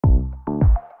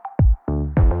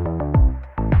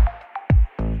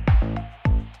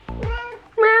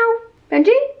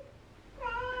Benji?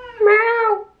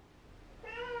 Meow.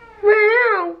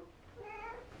 Meow.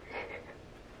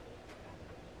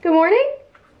 Good morning?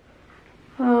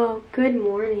 Oh, good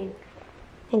morning.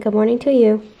 And good morning to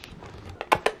you.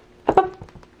 Up, up.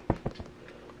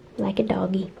 Like a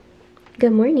doggy.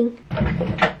 Good morning.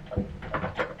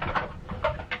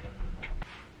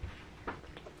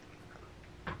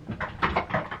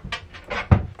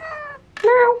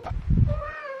 Meow.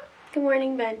 Good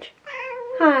morning, Bench.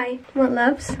 Hi. What,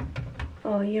 loves?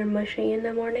 Oh, you're mushy in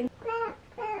the morning?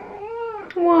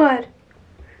 What?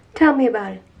 Tell me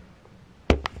about it.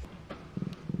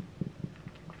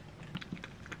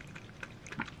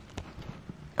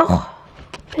 Oh,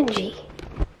 Benji.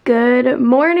 Good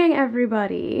morning,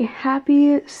 everybody.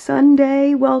 Happy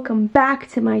Sunday. Welcome back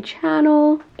to my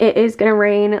channel. It is gonna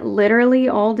rain literally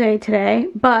all day today,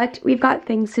 but we've got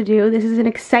things to do. This is an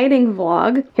exciting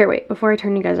vlog. Here, wait, before I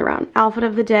turn you guys around. Outfit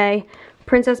of the day,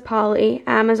 Princess Polly,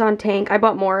 Amazon tank. I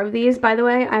bought more of these, by the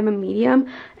way. I'm a medium,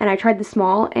 and I tried the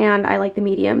small, and I like the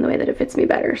medium the way that it fits me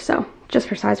better, so just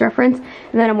for size reference.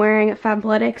 And then I'm wearing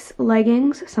Fabletics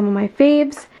leggings, some of my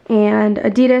faves, and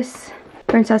Adidas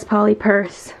Princess Polly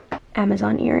purse,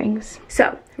 Amazon earrings.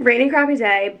 So, rainy crappy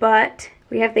day, but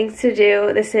we have things to do.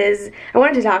 I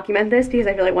wanted to document this because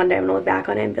I feel like one day I'm gonna look back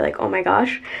on it and be like, oh my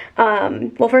gosh.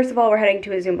 Well, first of all, we're heading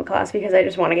to a Zumba class because I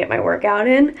just want to get my workout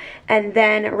in. And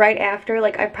then right after,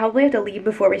 like, I probably have to leave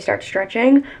before we start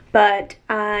stretching, but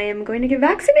I am going to get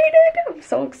vaccinated. I'm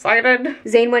so excited.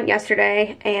 Zane went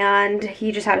yesterday and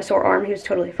he just had a sore arm. He was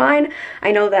totally fine.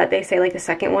 I know that they say like the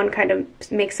second one kind of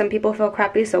makes some people feel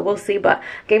crappy, so we'll see, but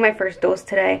I'm getting my first dose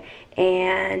today.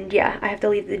 And yeah, I have to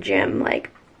leave the gym like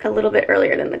a little bit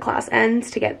earlier than the class ends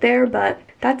to get there, but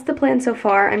that's the plan so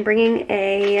far. I'm bringing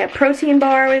a protein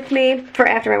bar with me for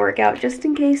after my workout, just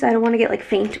in case I don't want to get like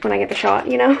faint when I get the shot,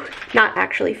 you know? Not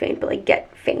actually faint, but like get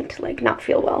faint, like not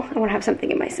feel well. I want to have something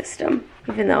in my system,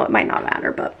 even though it might not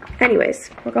matter, but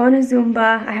anyways, we're going to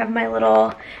Zumba. I have my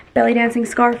little belly dancing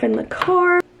scarf in the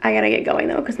car. I gotta get going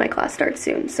though, because my class starts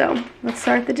soon, so let's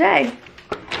start the day.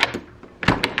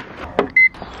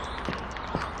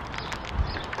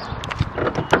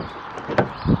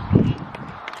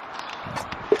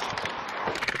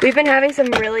 We've been having some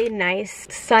really nice,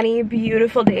 sunny,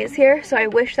 beautiful days here, so I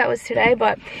wish that was today,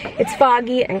 but it's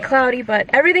foggy and cloudy, but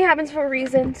everything happens for a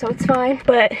reason, so it's fine.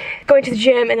 But going to the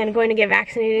gym and then going to get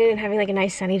vaccinated and having like a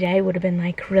nice sunny day would have been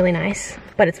like really nice,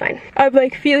 but it's fine. I'm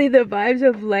like feeling the vibes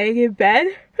of laying in bed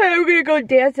and I'm gonna go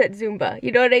dance at Zumba,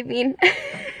 you know what I mean?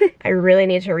 I really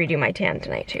need to redo my tan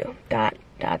tonight too.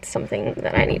 That's something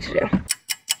that I need to do.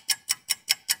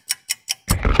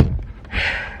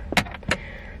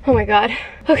 Oh my god.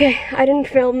 Okay, I didn't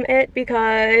film it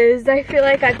because I feel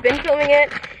like I've been filming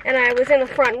it and I was in the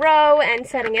front row and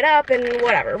setting it up and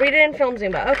whatever. We didn't film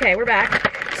Zumba. Okay, we're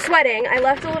back. Sweating. I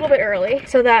left a little bit early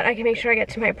so that I can make sure I get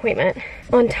to my appointment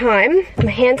on time. I'm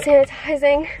hand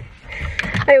sanitizing.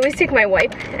 I always take my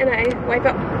wipe and I wipe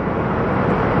up.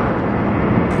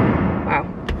 Wow.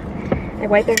 I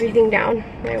wipe everything down,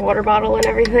 my water bottle and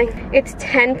everything. It's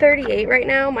 10:38 right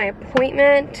now. My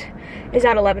appointment is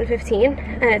at 11:15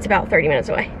 and it's about 30 minutes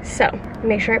away. So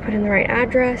make sure I put in the right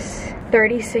address.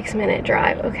 36-minute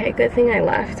drive. Okay, good thing I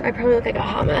left. I probably look like a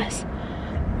hot mess.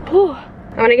 Whew.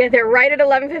 I'm gonna get there right at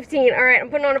 11:15. All right, I'm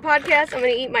putting on a podcast. I'm gonna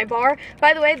eat my bar.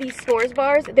 By the way, these s'mores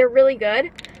bars, they're really good.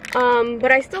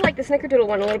 But I still like the Snickerdoodle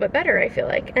one a little bit better, I feel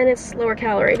like. And it's lower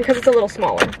calorie because it's a little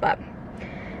smaller, but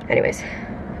anyways,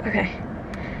 okay.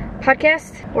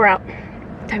 Podcast, we're out.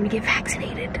 Time to get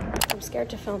vaccinated. I'm scared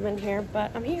to film in here,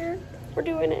 but I'm here. We're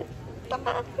doing it.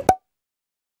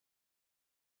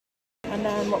 And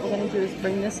then what we're going to do is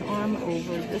bring this arm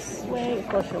over this way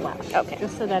across your lap. Okay.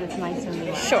 Just so that it's nice and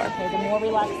relaxed. Sure. Okay, the more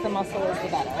relaxed the muscle is, the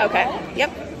better. Okay.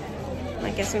 Yep.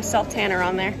 Might get some self-tanner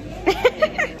on there.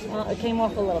 Well, it came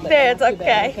off a little bit. There, it's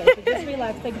okay. Okay, so just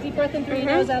relax. Take a deep breath in through your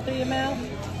nose, out through your mouth.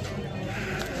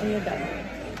 And you're done.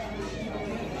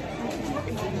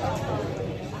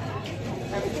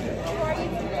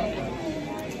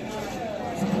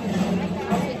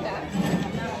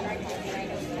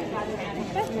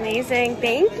 Amazing,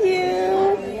 thank you.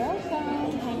 You're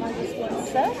welcome. Hang on just one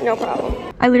sec. No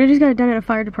problem. I literally just got it done at a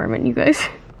fire department, you guys.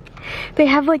 They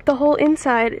have like the whole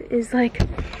inside is like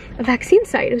a vaccine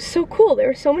site. It was so cool. There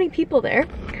were so many people there.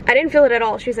 I didn't feel it at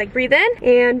all. She was like, breathe in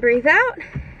and breathe out.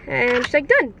 And she's like,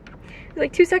 done. It was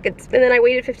like 2 seconds. And then I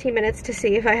waited 15 minutes to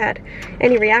see if I had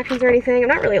any reactions or anything. I'm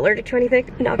not really allergic to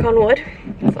anything. Knock on wood.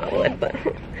 It's not wood, but.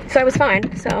 So I was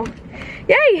fine, so.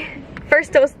 Yay!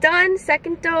 First dose done,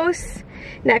 second dose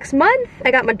next month.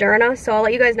 I got Moderna, so I'll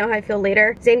let you guys know how I feel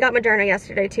later. Zane got Moderna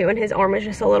yesterday too, and his arm was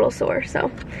just a little sore. So, all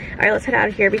right, let's head out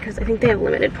of here because I think they have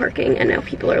limited parking, and now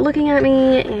people are looking at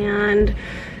me. And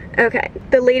okay,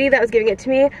 the lady that was giving it to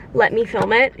me let me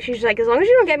film it. She's like, as long as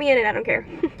you don't get me in it, I don't care.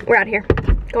 We're out of here.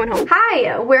 Going home.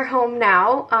 Hi, we're home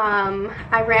now.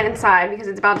 I ran inside because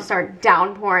it's about to start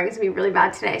downpouring. It's gonna be really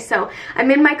bad today. So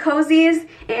I'm in my cozies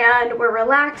and we're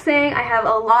relaxing. I have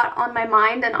a lot on my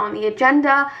mind and on the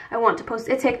agenda. I want to post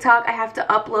a TikTok. I have to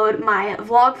upload my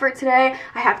vlog for today.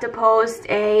 I have to post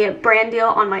a brand deal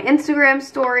on my Instagram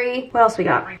story. What else we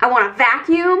got? I want to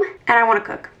vacuum and I want to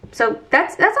cook. So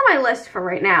that's on my list for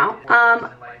right now.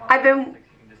 I've been,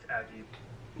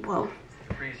 whoa.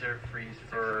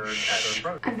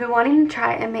 I've been wanting to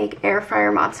try and make air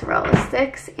fryer mozzarella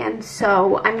sticks, and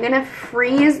so I'm gonna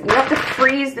freeze. You have to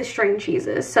freeze the string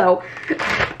cheeses, so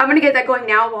I'm gonna get that going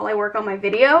now while I work on my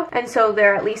video, and so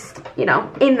they're at least, you know,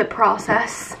 in the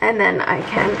process, and then I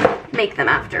can make them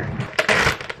after.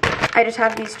 I just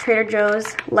have these Trader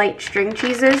Joe's light string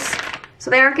cheeses, so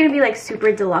they aren't gonna be like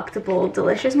super delectable,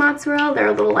 delicious mozzarella. They're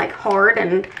a little like hard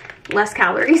and less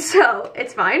calories, so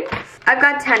it's fine. I've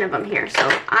got 10 of them here, so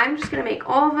I'm just gonna make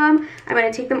all of them. I'm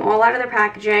gonna take them all out of their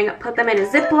packaging, put them in a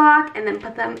Ziploc, and then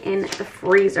put them in the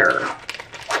freezer.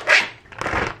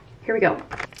 Here we go.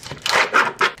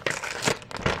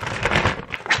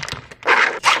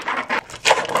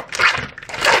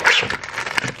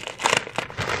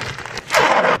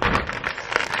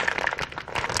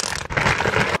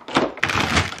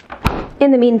 In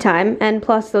the meantime, and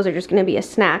plus those are just gonna be a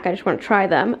snack, I just wanna try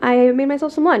them, I made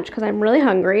myself some lunch because I'm really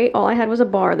hungry. All I had was a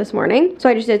bar this morning. So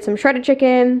I just did some shredded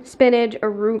chicken, spinach,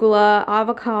 arugula,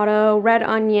 avocado, red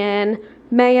onion,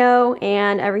 mayo,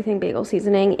 and everything bagel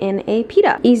seasoning in a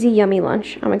pita. Easy, yummy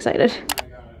lunch. I'm excited. Oh my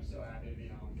God, I'm so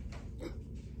happy.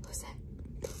 Who's that?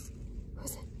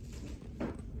 Who's that?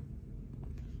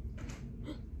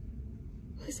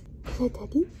 Who's it? Is that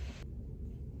Daddy?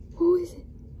 Who is it?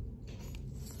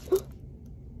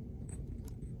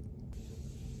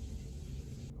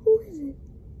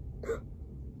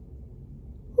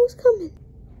 Who's coming?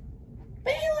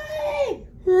 Bailey!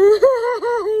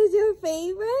 Is your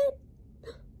favorite?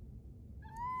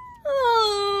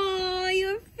 Oh,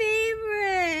 your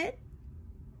favorite.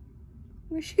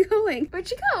 Where's she going? Where'd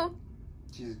she go?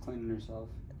 She's cleaning herself.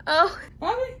 Oh.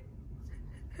 Bobby?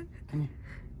 Come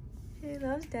He here.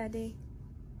 loves Daddy.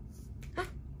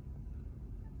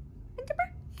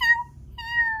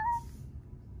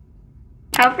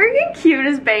 How freaking cute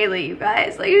is Bailey, you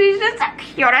guys? Like, she's just so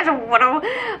cute as a little.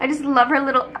 I just love her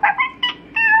little.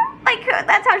 Like,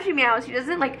 that's how she meows. She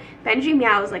doesn't like. Benji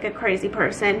meows like a crazy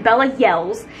person. Bella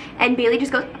yells, and Bailey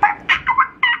just goes.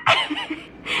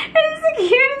 It's the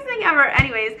cutest thing ever.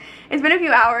 Anyways, it's been a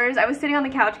few hours. I was sitting on the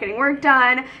couch getting work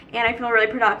done, and I feel really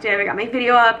productive. I got my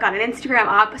video up, got an Instagram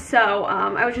up, so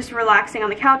I was just relaxing on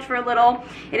the couch for a little.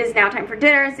 It is now time for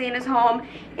dinner. Zane is home,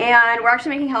 and we're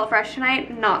actually making HelloFresh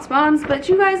tonight. Not spawns, but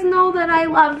you guys know that I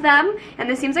love them, and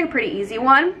this seems like a pretty easy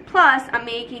one. Plus, I'm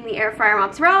making the air fryer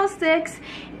mozzarella sticks,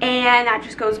 and that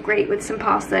just goes great with some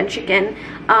pasta and chicken.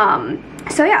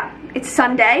 So yeah. It's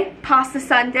Sunday, pasta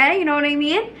Sunday, you know what I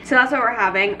mean? So that's what we're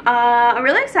having. I'm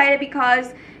really excited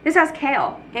because this has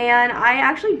kale, and I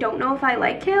actually don't know if I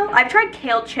like kale. I've tried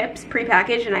kale chips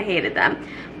prepackaged and I hated them,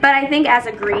 but I think as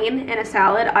a green in a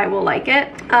salad, I will like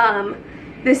it.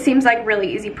 This seems like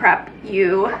really easy prep.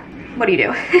 What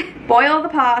do? Boil the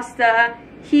pasta,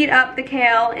 heat up the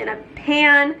kale in a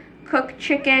pan, cook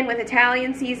chicken with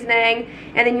Italian seasoning,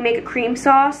 and then you make a cream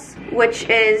sauce, which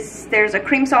is, there's a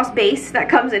cream sauce base that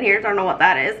comes in here, so I don't know what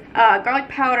that is. Garlic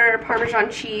powder, Parmesan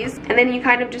cheese, and then you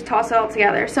kind of just toss it all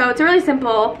together. So it's a really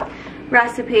simple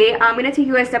recipe. I'm gonna take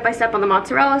you guys step by step on the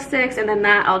mozzarella sticks, and then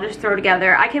that I'll just throw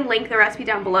together. I can link the recipe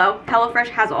down below. HelloFresh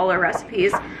has all their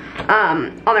recipes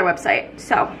on their website.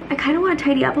 So I kind of want to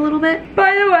tidy up a little bit.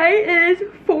 By the way, it is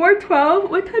 4:12.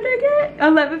 What time did I get it?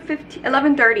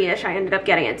 11:30ish I ended up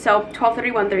getting it. So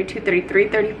 12:30, 1:30, 2:30,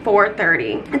 3:30,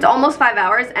 4:30. It's almost 5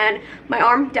 hours, and my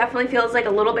arm definitely feels like a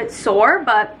little bit sore,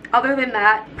 but other than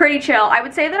that, pretty chill. I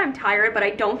would say that I'm tired, but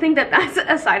I don't think that that's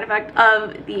a side effect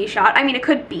of the shot. I mean, it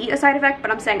could be a side effect, but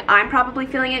I'm saying I'm probably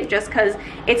feeling it just because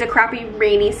it's a crappy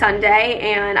rainy Sunday,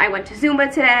 and I went to Zumba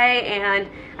today, and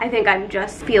I think I'm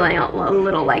just feeling a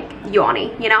little like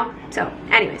yawny, you know? So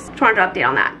anyways, just wanted to update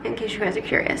on that in case you guys are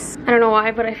curious. I don't know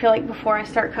why, but I feel like before I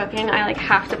start cooking, I like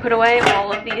have to put away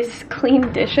all of these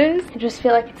clean dishes. I just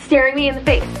feel like it's staring me in the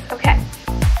face. Okay.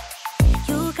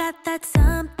 You got that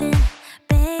something,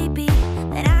 baby,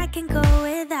 that I can go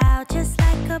without, just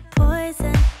like a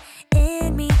poison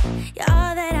in me. You're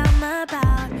all that I'm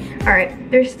about. All right.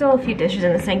 There's still a few dishes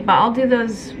in the sink, but I'll do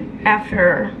those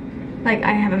after, like,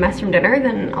 I have a mess from dinner,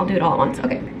 then I'll do it all at once.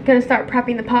 Okay, gonna start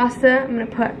prepping the pasta. I'm gonna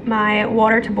put my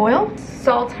water to boil,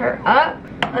 salt her up.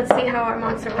 Let's see how our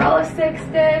mozzarella sticks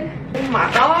did. Oh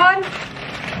my God,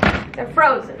 they're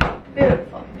frozen,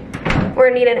 beautiful. We're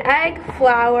gonna need an egg,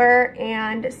 flour,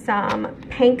 and some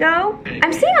panko.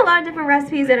 I'm seeing a lot of different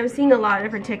recipes and I'm seeing a lot of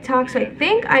different TikToks, so I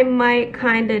think I might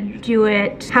kind of do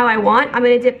it how I want. I'm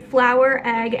gonna dip flour,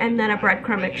 egg, and then a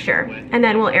breadcrumb mixture, and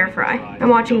then we'll air fry. I'm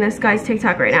watching this guy's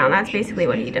TikTok right now, and that's basically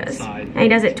what he does. And he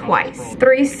does it twice.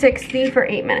 360 for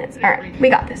 8 minutes. All right, we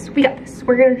got this, we got this.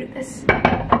 We're gonna do this.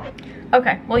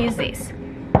 Okay, we'll use these.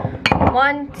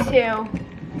 1, 2,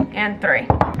 and 3.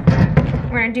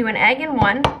 We're gonna do an egg in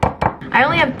one. I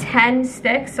only have 10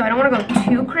 sticks, so I don't want to go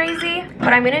too crazy,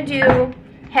 but I'm gonna do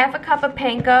half a cup of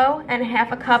panko and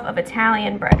half a cup of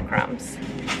Italian breadcrumbs.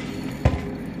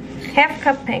 Half a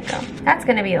cup of panko. That's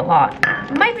gonna be a lot.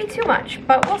 Might be too much,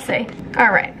 but we'll see.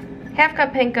 All right, half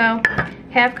cup panko,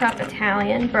 half cup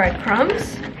Italian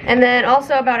breadcrumbs, and then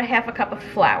also about a half a cup of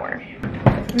flour.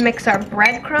 Mix our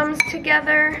breadcrumbs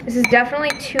together. This is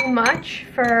definitely too much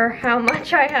for how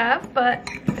much I have, but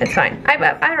it's fine. I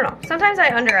don't know. Sometimes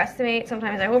I underestimate,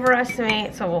 sometimes I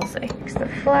overestimate, so we'll see. Mix the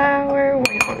flour.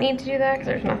 We don't need to do that because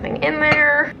there's nothing in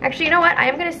there. Actually, you know what? I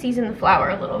am gonna season the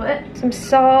flour a little bit. Some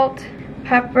salt,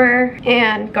 pepper,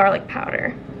 and garlic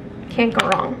powder. Can't go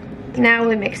wrong. Now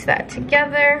we mix that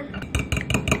together.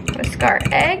 Whisk our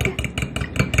egg.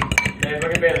 Hey,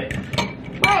 look at Bailey.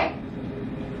 What?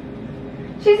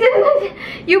 She's in the,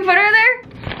 you put her there?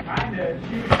 Kinda.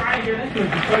 She was trying to get into it.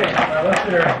 She put it. I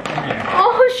lifted her up in here.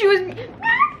 Oh, she was. She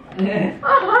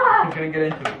couldn't get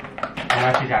into it. And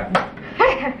now she's happy.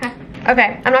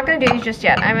 Okay, I'm not gonna do these just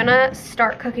yet. I'm gonna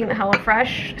start cooking the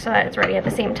HelloFresh so that it's ready at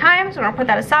the same time. So I'm gonna put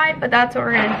that aside, but that's what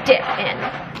we're gonna dip in.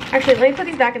 Actually, let me put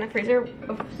these back in the freezer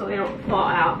so they don't fall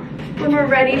out. When we're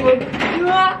ready, we'll do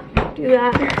that.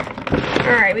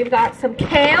 All right, we've got some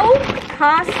kale,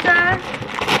 pasta,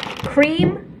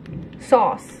 cream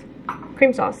sauce,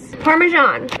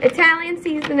 Parmesan, Italian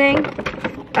seasoning,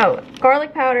 oh,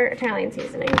 garlic powder, Italian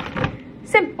seasoning.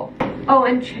 Simple. Oh,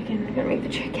 and chicken. I'm gonna make the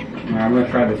chicken. Alright, I'm gonna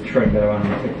try this trick that I went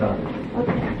on TikTok.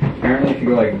 Okay. Apparently, if you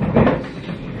go like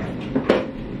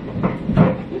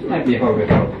this might be hocus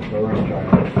pocus, but we're gonna try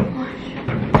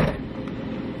it.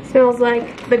 Smells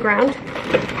like the ground.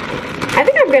 I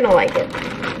think I'm gonna like it.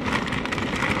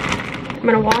 I'm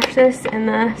gonna wash this in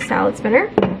the salad spinner.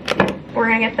 We're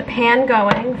gonna get the pan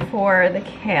going for the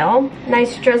kale.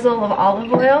 Nice drizzle of olive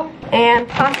oil. And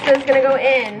pasta is gonna go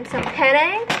in. So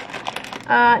penne,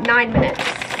 9 minutes.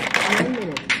 9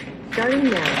 minutes, starting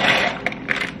now.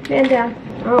 And down.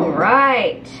 All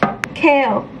right.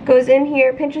 Kale goes in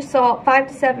here, pinch of salt, 5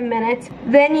 to 7 minutes.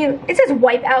 Then it says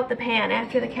wipe out the pan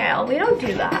after the kale. We don't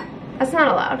do that. That's not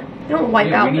allowed. You don't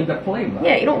wipe out. We need the flavor.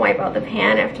 Yeah, you don't wipe out the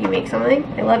pan after you make something.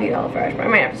 I love you, HelloFresh, but I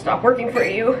might have to stop working for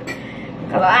you.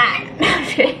 Because of that. No, I'm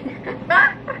just kidding.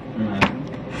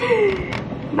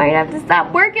 Might have to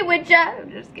stop working with ya.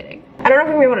 I'm just kidding. I don't know if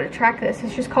I'm gonna be able to track this.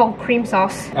 It's just called cream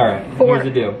sauce. Alright, here's the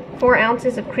deal. 4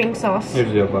 ounces of cream sauce. Here's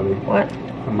the deal, Bubby. What?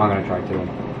 I'm not gonna try too.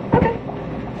 Okay.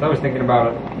 So I was thinking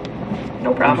about it.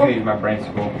 No I'm just problem. gonna use my brain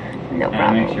school. No and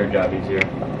problem. it makes your job easier.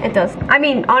 It does. I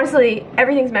mean, honestly,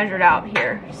 everything's measured out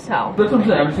here, so. That's what I'm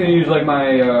saying. I'm just gonna use like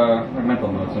my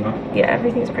mental notes, you know? Yeah,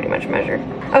 everything's pretty much measured.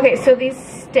 Okay, so these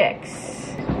sticks.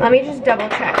 Let me just double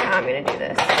check how I'm gonna do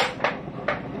this.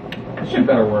 This should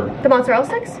better work. The mozzarella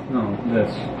sticks? No,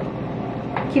 this.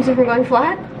 Keeps it from going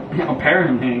flat?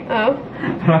 Apparently. Oh.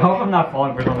 But I hope I'm not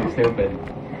falling for something stupid.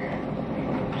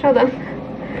 Show them.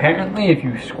 Apparently, if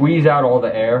you squeeze out all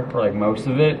the air, or like most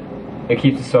of it, it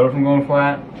keeps the soda from going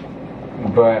flat.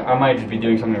 But I might just be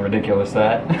doing something ridiculous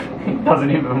that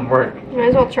doesn't even work. Might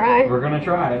as well try. We're gonna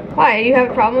try it. Why? Do you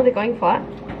have a problem with it going flat?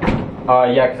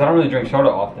 Yeah, because I don't really drink soda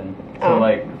often. So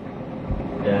like,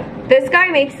 yeah. This guy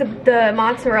makes the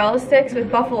mozzarella sticks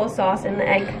with buffalo sauce in the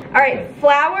egg. All right,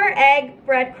 flour, egg,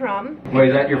 breadcrumb. Wait,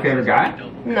 is that your favorite guy?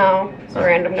 No, it's a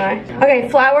random guy. Okay,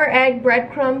 flour, egg,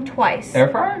 breadcrumb twice. Air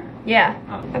fryer? Yeah.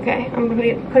 Oh. Okay, I'm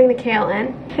putting the kale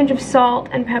in. Pinch of salt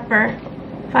and pepper,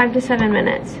 5 to 7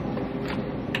 minutes.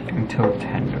 Until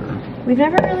tender. We've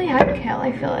never really had kale,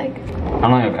 I feel like. I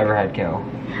don't think I've ever had kale.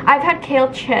 I've had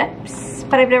kale chips,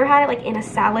 but I've never had it like in a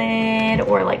salad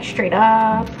or like straight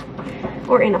up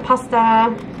or in a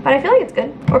pasta. But I feel like it's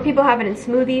good. Or people have it in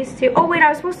smoothies too. Oh wait, I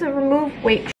was supposed to remove,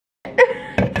 wait.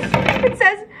 It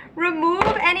says remove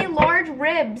any large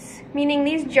ribs, meaning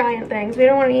these giant things. We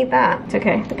don't want to eat that. It's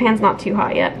okay, the pan's not too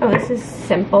hot yet. Oh, this is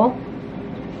simple.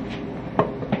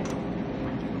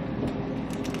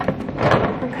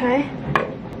 Okay.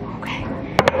 Okay.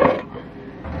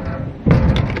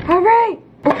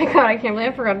 my god, I can't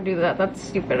believe I forgot to do that. That's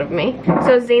stupid of me.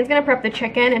 So Zane's gonna prep the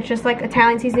chicken. It's just like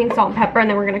Italian seasoning, salt and pepper, and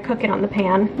then we're gonna cook it on the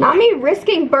pan. Not me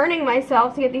risking burning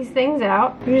myself to get these things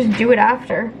out. You just do it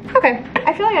after. Okay,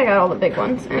 I feel like I got all the big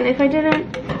ones. And if I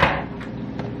didn't,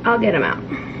 I'll get them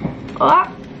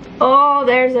out. Oh,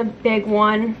 there's a big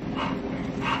one.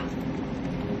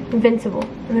 Invincible.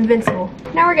 I'm invincible.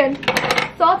 Now we're good.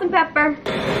 Salt and pepper.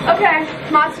 Okay,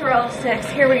 mozzarella sticks.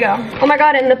 Here we go. Oh my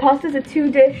god, and the pasta's a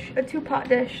two-pot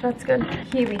dish. That's good.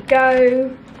 Here we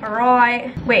go. All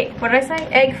right. Wait, what did I say?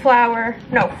 Egg, flour.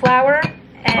 No, flour,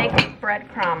 egg,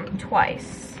 breadcrumb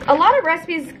twice. A lot of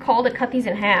recipes call to cut these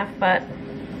in half, but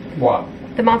What?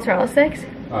 the mozzarella sticks,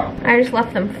 Oh. I just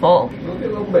left them full. A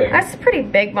little big. That's pretty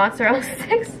big mozzarella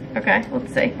sticks. Okay,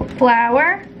 let's see.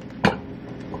 Flour.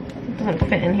 It doesn't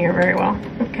fit in here very well.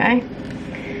 Okay.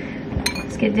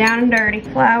 Let's get down and dirty.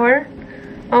 Flour.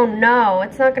 Oh no,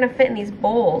 it's not gonna fit in these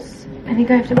bowls. I think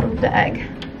I have to move the egg.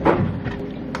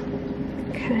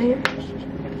 Okay.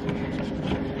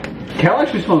 Kale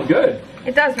actually smells good.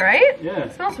 It does, right? Yeah.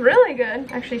 It smells really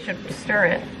good. Actually, should stir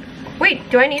it. Wait,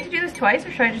 do I need to do this twice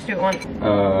or should I just do it once?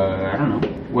 I don't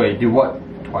know. Wait, do what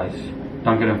twice?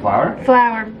 Dunk it in flour?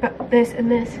 Flour, but this and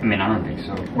this. I mean, I don't think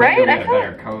so. Right? Maybe I a feel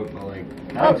better coat, but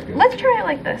like, that looks good. Let's try it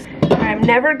like this. I'm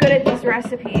never good at these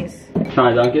recipes.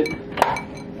 Trying to dunk it?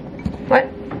 What?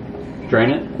 Drain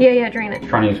it? Yeah, drain it.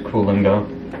 Trying to use cool lingo.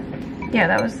 Yeah,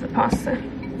 that was the pasta.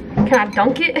 Can I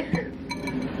dunk it? Do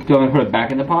you want me to put it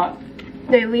back in the pot?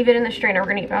 No, leave it in the strainer.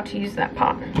 We're about to use that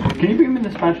pot. Can you bring me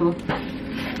the spatula?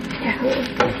 Yeah.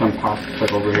 There's some pasta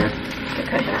stuck over here.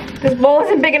 Okay. This bowl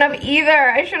isn't big enough either.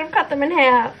 I should have cut them in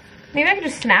half. Maybe I could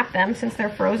just snap them since they're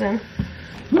frozen.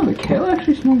 No, the kale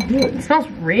actually smells good. It smells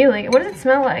really. What does it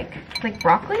smell like? Like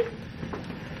broccoli?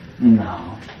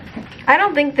 No. I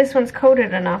don't think this one's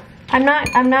coated enough. I'm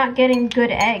not getting good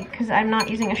egg because I'm not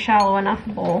using a shallow enough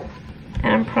bowl.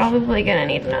 And I'm probably gonna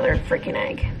need another freaking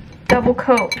egg. Double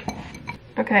coat.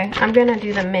 Okay, I'm gonna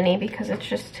do the mini because it's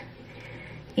just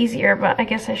easier, but I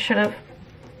guess I should have.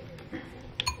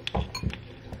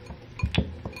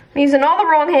 I'm using all the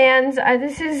wrong hands.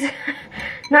 This is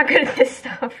not good at this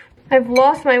stuff. I've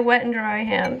lost my wet and dry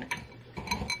hand.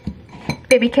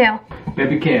 Baby kale.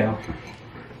 Baby kale.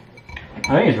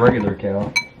 I think it's regular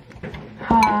kale.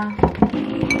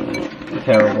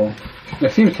 Terrible.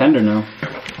 It seems tender now.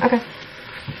 Okay.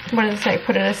 What does it say?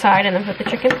 Put it aside and then put the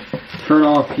chicken? Turn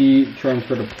off heat,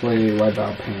 transfer to plate, wipe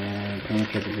out pan,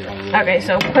 chicken. Okay,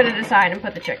 so put it aside and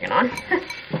put the chicken on.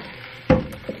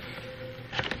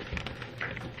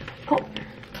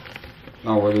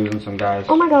 Oh, we're losing some guys.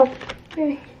 Oh my god.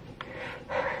 Baby.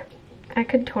 I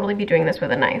could totally be doing this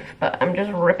with a knife, but I'm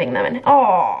just ripping them in.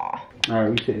 Oh. Alright,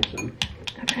 we saved some.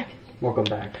 Okay. Welcome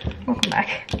back. Welcome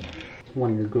back.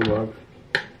 One of your gulag.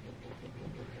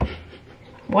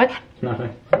 What?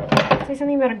 Nothing. Say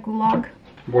something about a gulag.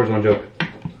 Warzone joke.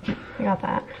 I got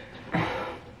that.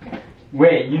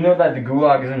 Wait, you know that the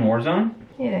gulag is in Warzone?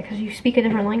 Yeah, because you speak a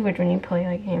different language when you play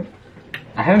that game.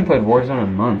 I haven't played Warzone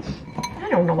in months. I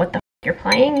don't know what the f you're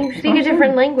playing. You speak a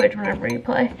different language whenever you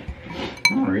play.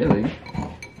 Not really.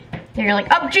 Yeah, you're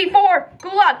like, up G4!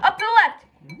 Gulag! Up to the left!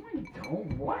 No, I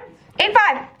don't. What?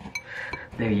 8-5!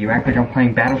 Baby, you act like I'm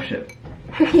playing Battleship.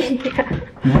 Yeah.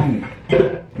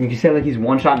 No. You say like he's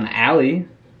one shot in the alley.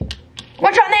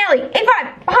 One shot in the alley!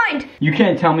 8-5! Behind! You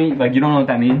can't tell me, like, you don't know what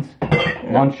that means?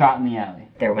 One shot in the alley.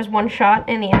 There was one shot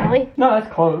in the alley. No,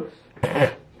 that's close.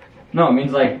 No, it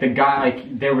means like the guy,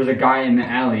 like there was a guy in the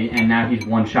alley and now he's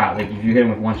one shot. Like if you hit him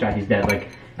with one shot, he's dead. Like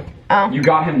you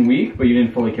got him weak, but you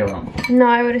didn't fully kill him. No,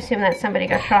 I would assume that somebody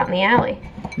got shot in the alley.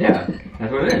 Yeah,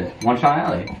 that's what it is. One shot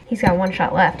alley. He's got one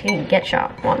shot left. He didn't get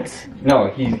shot once. No,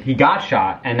 he got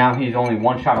shot and now he's only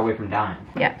one shot away from dying.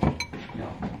 Yeah. No.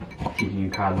 Teaching you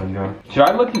COD lingo. Should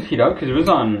I let this heat up? Because it was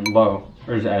on low.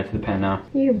 Or just add it to the pan now?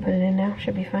 You can put it in now.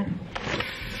 Should be fine.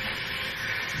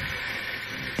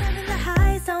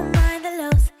 Don't mind the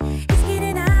lows. It's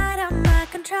getting out of my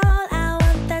control. I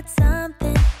want that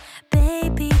something,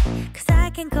 baby, 'cause I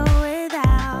can go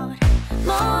without.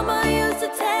 Mama used to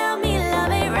tell me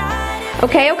love ain't right.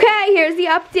 Okay, here's the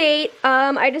update.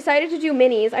 I decided to do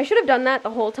minis. I should have done that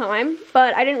the whole time,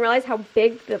 but I didn't realize how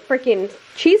big the freaking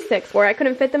cheese sticks were. I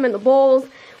couldn't fit them in the bowls.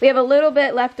 We have a little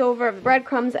bit left over of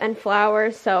breadcrumbs and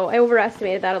flour, so I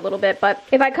overestimated that a little bit. But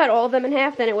if I cut all of them in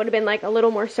half, then it would have been like a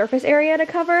little more surface area to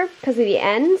cover because of the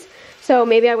ends. So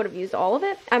maybe I would have used all of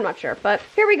it. I'm not sure, but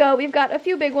here we go. We've got a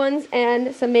few big ones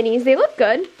and some minis. They look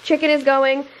good. Chicken is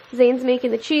going. Zane's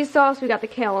making the cheese sauce. We got the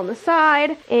kale on the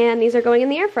side, and these are going in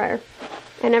the air fryer.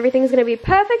 And everything's gonna be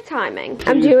perfect timing.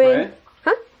 I'm doing,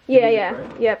 huh?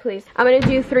 Yeah, please. I'm gonna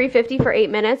do 350 for 8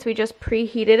 minutes. We just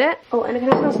preheated it. Oh, and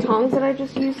can I have those tongs that I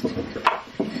just used?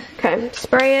 Okay,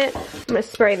 spray it. I'm gonna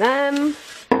spray them.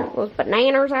 Those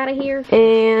bananas out of here.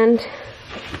 And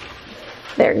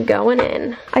they're going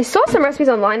in. I saw some recipes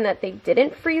online that they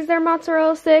didn't freeze their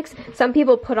mozzarella sticks. Some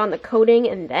people put on the coating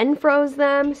and then froze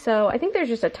them. So I think there's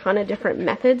just a ton of different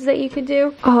methods that you could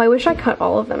do. Oh, I wish I cut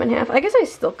all of them in half. I guess I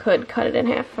still could cut it in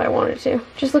half if I wanted to.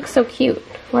 Just looks so cute.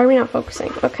 Why are we not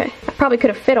focusing? Okay. I probably could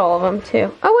have fit all of them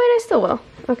too. Oh wait, I still will.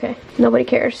 Okay. Nobody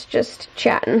cares. Just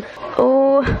chatting.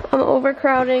 Oh, I'm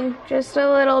overcrowding. Just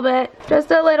a little bit. Just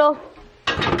a little.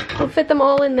 We'll fit them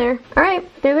all in there. All right,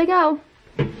 there they go.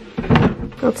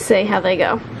 Let's see how they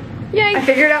go. Yay! I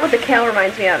figured out what the kale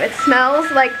reminds me of. It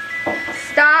smells like,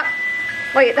 stop.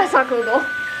 Wait, that's not Google.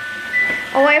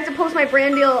 Oh, I have to post my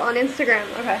brand deal on Instagram.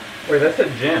 Okay. Wait, that's a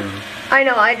gym. I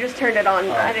know, I just turned it on.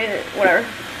 Oh. I didn't, whatever.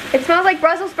 It smells like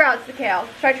Brussels sprouts, the kale.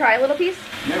 Should I try a little piece?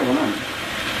 Yeah, why not?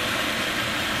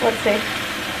 Let's see.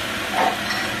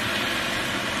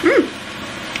 Mmm.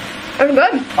 That's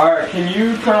good. Alright, can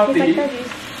you turn off the heat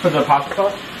for the pasta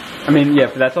sauce? I mean, yeah,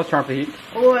 for that sauce, turn off the heat.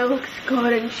 Oh, it looks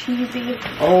good and cheesy.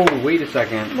 Oh, wait a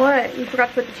second. What? You forgot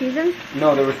to put the cheese in?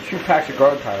 No, there was 2 packs of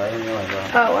garlic powder. I didn't realize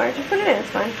that. Oh, alright, just put it in. It's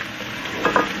fine.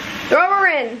 Throw her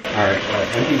in.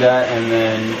 Alright, empty that and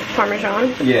then...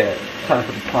 Parmesan. Yeah, time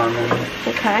for the parmesan.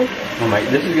 Okay. Oh my,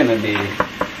 this is gonna be...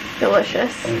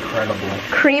 Delicious. incredible.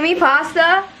 Creamy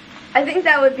pasta? I think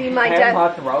that would be my death...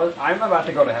 mozzarella? I'm about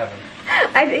to go to heaven.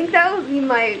 I think that would be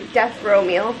my death row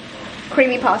meal.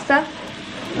 Creamy pasta.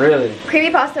 Really?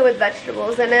 Creamy pasta with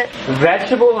vegetables in it.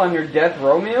 Vegetables on your death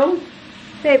row meal?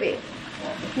 Baby,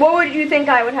 what would you think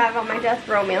I would have on my death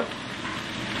row meal?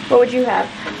 What would you have?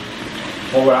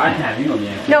 What would I have? You know the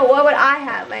answer. No, what would I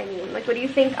have? I mean, like, what do you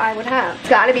think I would have? It's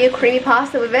gotta be a creamy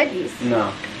pasta with veggies.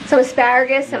 No. Some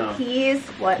asparagus, some No. peas.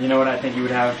 What? You know what I think you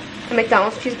would have? A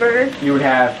McDonald's cheeseburger. You would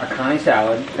have a carne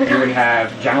salad. You would have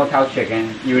General Tao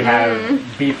chicken. You would have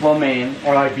beef lo mein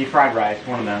or like beef fried rice,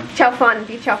 one of them. Chow fun,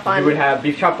 beef chow fun. You would have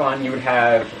beef chop fun. You would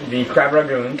have the crab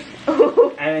ragoons.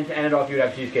 And to end it off, you would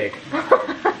have cheesecake.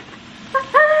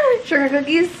 Sugar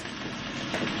cookies.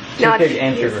 Cheesecake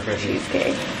and sugar cookies.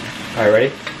 Cheesecake. All right,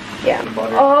 ready? Yeah.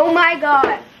 Butter. Oh my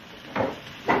god.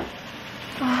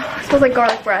 Oh, it smells like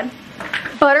garlic bread.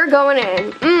 Butter going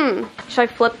in. Mmm. Should I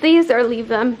flip these or leave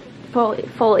them full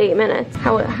 8 minutes?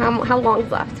 How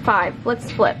long's left? 5. Let's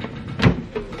flip.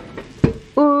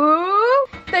 Ooh,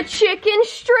 the chicken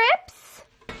strips.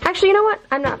 Actually, you know what?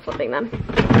 I'm not flipping them.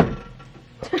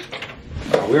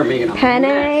 We were making a Penne.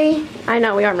 mess. I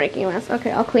know we are making a mess.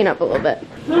 Okay, I'll clean up a little bit.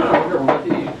 No, we're about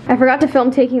to eat. I forgot to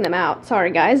film taking them out.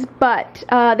 Sorry, guys. But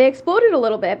they exploded a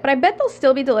little bit, but I bet they'll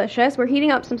still be delicious. We're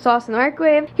heating up some sauce in the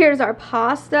microwave. Here's our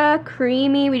pasta,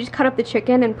 creamy. We just cut up the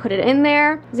chicken and put it in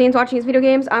there. Zane's watching his video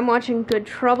games. I'm watching Good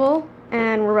Trouble,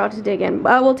 and we're about to dig in.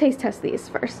 We'll taste test these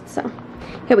first, so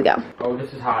here we go. Oh,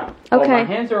 this is hot. Okay. Oh, my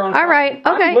hands are on fire. All right,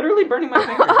 okay. I'm literally burning my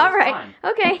fingers. All right, Fine.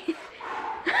 okay.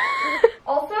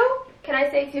 Also, can I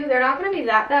say too, they're not going to be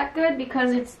that good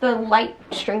because it's the light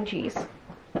string cheese,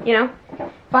 you know?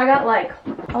 If I got like,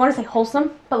 I want to say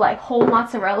wholesome, but like whole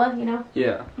mozzarella, you know?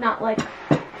 Yeah. Not like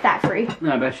fat-free.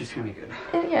 No, I bet she's gonna be good.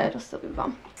 Yeah, it'll still be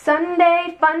bomb.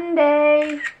 Sunday fun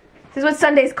day. This is what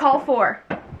Sundays call for.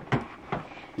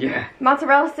 Yeah.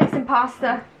 Mozzarella sticks and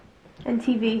pasta and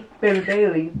TV.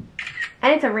 Bailey.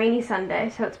 And it's a rainy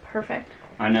Sunday, so it's perfect.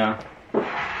 I know.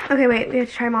 Okay, wait, we have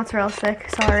to try mozzarella stick.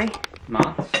 Sorry.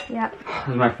 Moths? Yep. This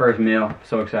is my first meal.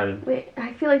 So excited. Wait,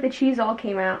 I feel like the cheese all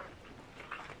came out.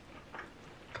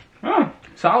 Oh,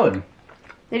 solid.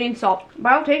 They need salt,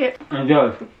 but I'll take it. It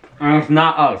does. And it's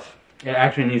not us. It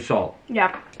actually needs salt.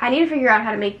 Yeah. I need to figure out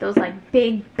how to make those like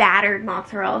big battered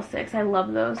mozzarella sticks. I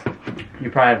love those.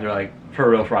 You probably have to like for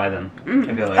real fry them.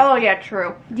 I feel like. Oh yeah,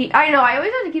 true. I know. I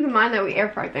always have to keep in mind that we air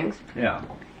fry things. Yeah.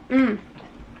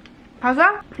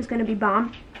 Pasta is gonna be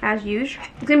bomb as usual.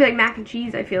 It's gonna be like mac and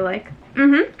cheese. I feel like.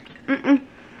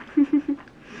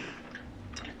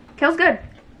 Kale's good.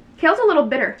 Kale's a little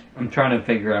bitter. I'm trying to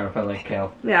figure out if I like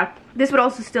kale. Yeah. This would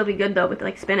also still be good though with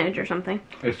like spinach or something.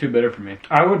 It's too bitter for me.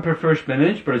 I would prefer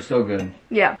spinach, but it's still good.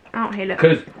 Yeah. I don't hate it.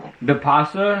 Because the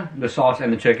pasta, the sauce,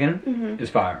 and the chicken is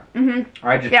fire.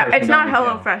 I just Yeah, it's not personally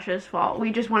don't like HelloFresh's fault.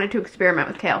 We just wanted to experiment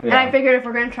with kale. And Yeah. I figured if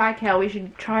we're gonna try kale, we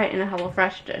should try it in a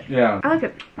HelloFresh dish. kale. Yeah. I like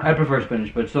it. I prefer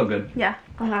spinach, but it's still good. Yeah.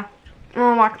 Okay. I'm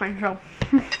gonna watch my show.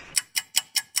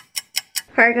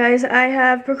 Alright guys, I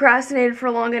have procrastinated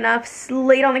for long enough,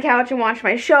 laid on the couch and watched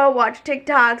my show, watched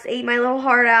TikToks, ate my little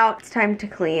heart out. It's time to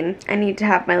clean. I need to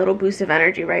have my little boost of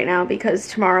energy right now because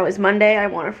tomorrow is Monday. I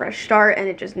want a fresh start and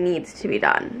it just needs to be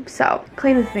done. So,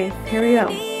 clean with me. Here we go.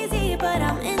 Easy, but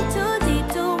I'm in too deep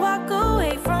to walk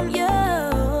away from you.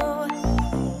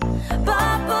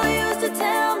 Papa used to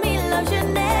tell me love should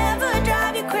never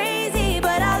drive you crazy,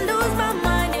 but I lose my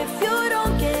mind if you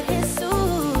don't get his suit.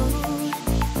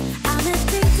 I'm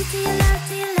addicted to your love,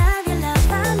 to your love, your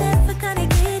love. I'm never gonna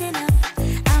get enough.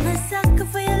 I'm a sucker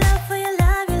for your love, for your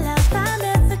love, your love. I'm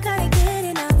never gonna get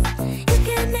enough. You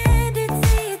can end it,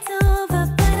 say it's over,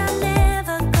 but I'm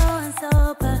never going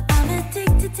sober. I'm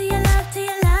addicted to your love, to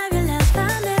your love, your love.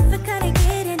 I'm never gonna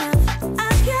get enough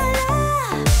of your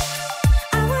love.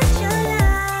 I want your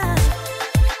love.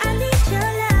 I need your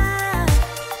love.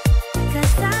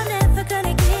 'Cause I'm never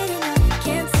gonna get enough.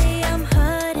 Can't say I'm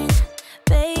hurting,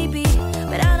 baby,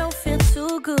 but I don't feel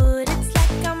too good. It's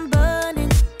like I'm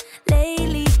burning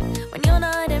lately when you're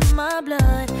not in my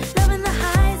blood. Loving the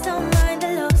highs, don't mind the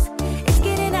lows. It's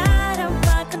getting out of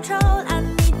my control. I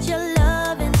need your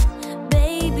loving,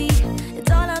 baby.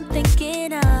 It's all I'm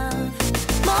thinking of.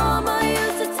 Mama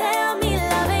used to tell me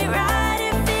love ain't right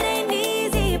if it ain't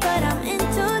easy, but I'm in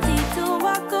too deep to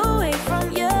walk away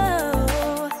from you.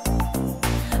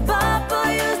 Papa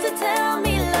used to tell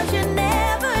me love should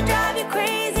never drive you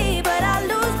crazy, but I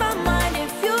lose my mind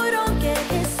if you don't get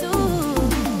his suit.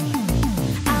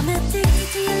 I'm addicted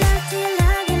to your love, to your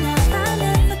love, your love. I'm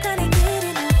never gonna get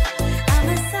enough. I'm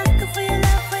a sucker for your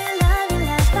love, for your love, your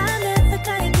love. I'm never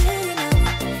gonna get enough.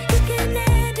 You can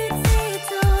end it, say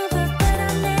it's over, but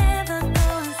I'm never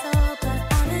going sober.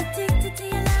 I'm addicted to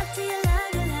your love, to your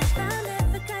love, your love. I'm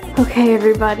never gonna get Okay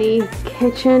everybody,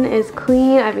 kitchen is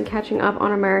clean. I've been catching up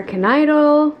on American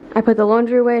Idol. I put the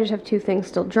laundry away, I just have two things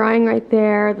still drying right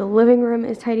there. The living room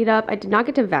is tidied up. I did not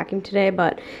get to vacuum today,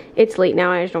 but it's late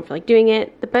now, I just don't feel like doing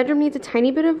it. The bedroom needs a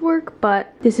tiny bit of work,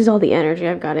 but this is all the energy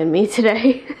I've got in me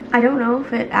today. I don't know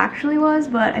if it actually was,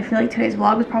 but I feel like today's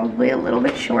vlog was probably a little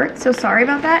bit short, so sorry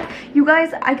about that. You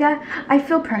guys, I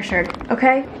feel pressured,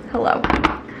 okay? Hello.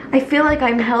 I feel like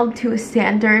I'm held to a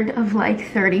standard of like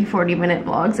 30-40 minute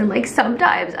vlogs, and like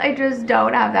sometimes I just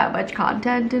don't have that much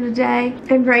content in a day.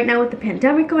 And right now with the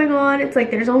pandemic going on, it's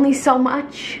like there's only so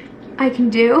much I can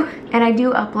do. And I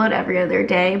do upload every other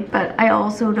day, but I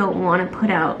also don't want to put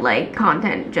out like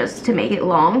content just to make it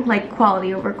long, like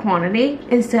quality over quantity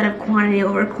instead of quantity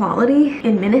over quality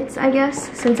in minutes, I guess.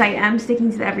 Since I am sticking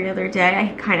to the every other day,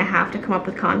 I kind of have to come up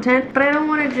with content, but I don't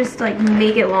want to just like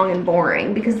make it long and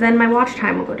boring because then my watch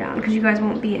time will go down because you guys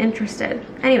won't be interested.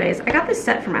 Anyways, I got this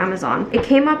set from Amazon. It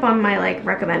came up on my like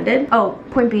recommended. Oh,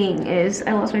 point being is,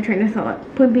 I lost my train of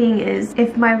thought. Point being is,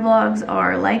 if my vlogs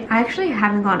are like, I actually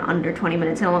haven't gone under 20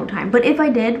 minutes in a long time, but if I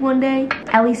did one day,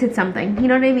 at least it's something, you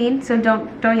know what I mean? So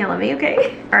don't yell at me,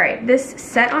 okay? All right, this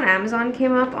set on Amazon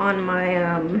came up on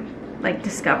my like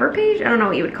discover page. I don't know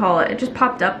what you would call it. It just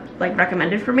popped up like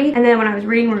recommended for me, and then when I was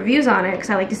reading reviews on it, because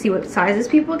I like to see what sizes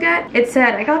people get, it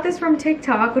said I got this from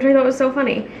TikTok, which I thought was so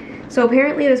funny. So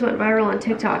apparently this went viral on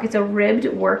TikTok. It's a ribbed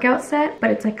workout set,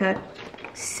 but it's like a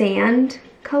sand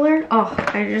color. Oh,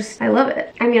 I love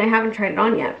it. I mean, I haven't tried it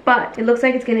on yet, but it looks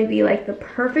like it's gonna be like the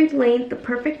perfect length, the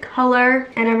perfect color,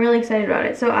 and I'm really excited about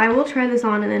it. So I will try this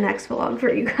on in the next vlog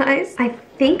for you guys. I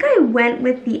think I went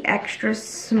with the extra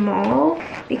small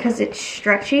because it's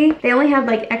stretchy. They only have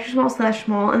like extra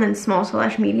small and then small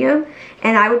medium,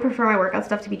 and I would prefer my workout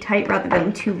stuff to be tight rather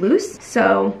than too loose.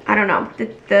 So I don't know,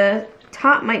 the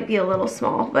top might be a little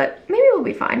small, but maybe we'll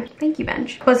be fine. Thank you,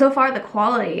 Bench. But so far the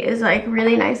quality is like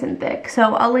really nice and thick,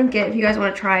 so I'll link it if you guys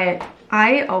want to try it.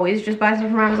 I always just buy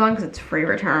stuff from Amazon because it's free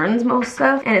returns, most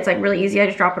stuff, and it's like really easy. I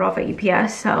just drop it off at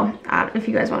UPS, so I don't know if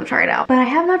you guys want to try it out. But I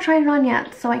have not tried it on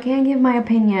yet, so I can't give my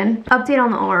opinion. Update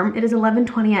on the arm, it is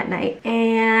 11:20 at night,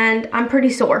 and I'm pretty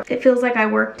sore. It feels like I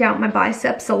worked out my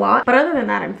biceps a lot, but other than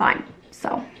that, I'm fine,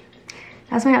 so.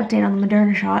 That's my update on the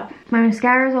Moderna shot. My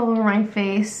mascara's all over my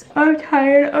face. I'm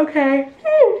tired, okay.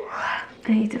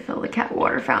 I need to fill the cat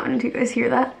water fountain. Do you guys hear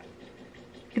that?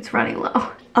 It's running low.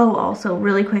 Oh, also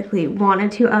really quickly,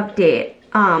 wanted to update.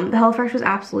 The HelloFresh was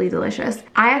absolutely delicious.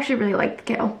 I actually really liked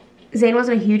the kale. Zane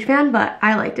wasn't a huge fan, but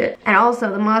I liked it. And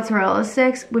also the mozzarella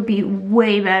sticks would be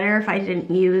way better if I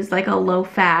didn't use like a low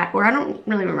fat, or I don't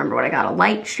really remember what I got, a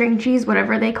light string cheese,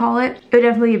 whatever they call it. It would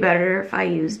definitely be better if I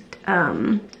used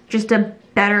just a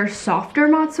better, softer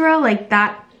mozzarella. Like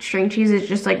that string cheese is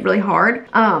just like really hard.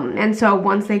 And so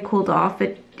once they cooled off,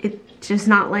 it It's just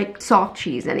not like soft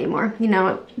cheese anymore. You know,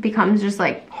 it becomes just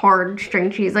like hard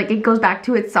string cheese. Like it goes back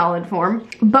to its solid form.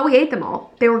 But we ate them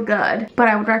all. They were good, but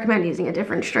I would recommend using a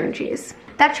different string cheese.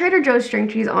 That Trader Joe's string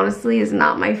cheese honestly is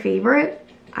not my favorite.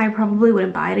 I probably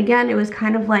wouldn't buy it again. It was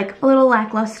kind of like a little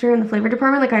lackluster in the flavor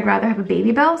department. Like I'd rather have a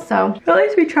Baby Bell. So at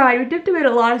least we tried. We dipped them in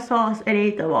a lot of sauce and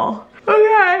ate them all.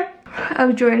 Okay. I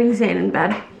was joining Zane in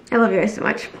bed. I love you guys so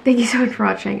much. Thank you so much for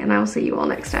watching, and I will see you all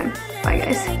next time. Bye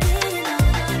guys.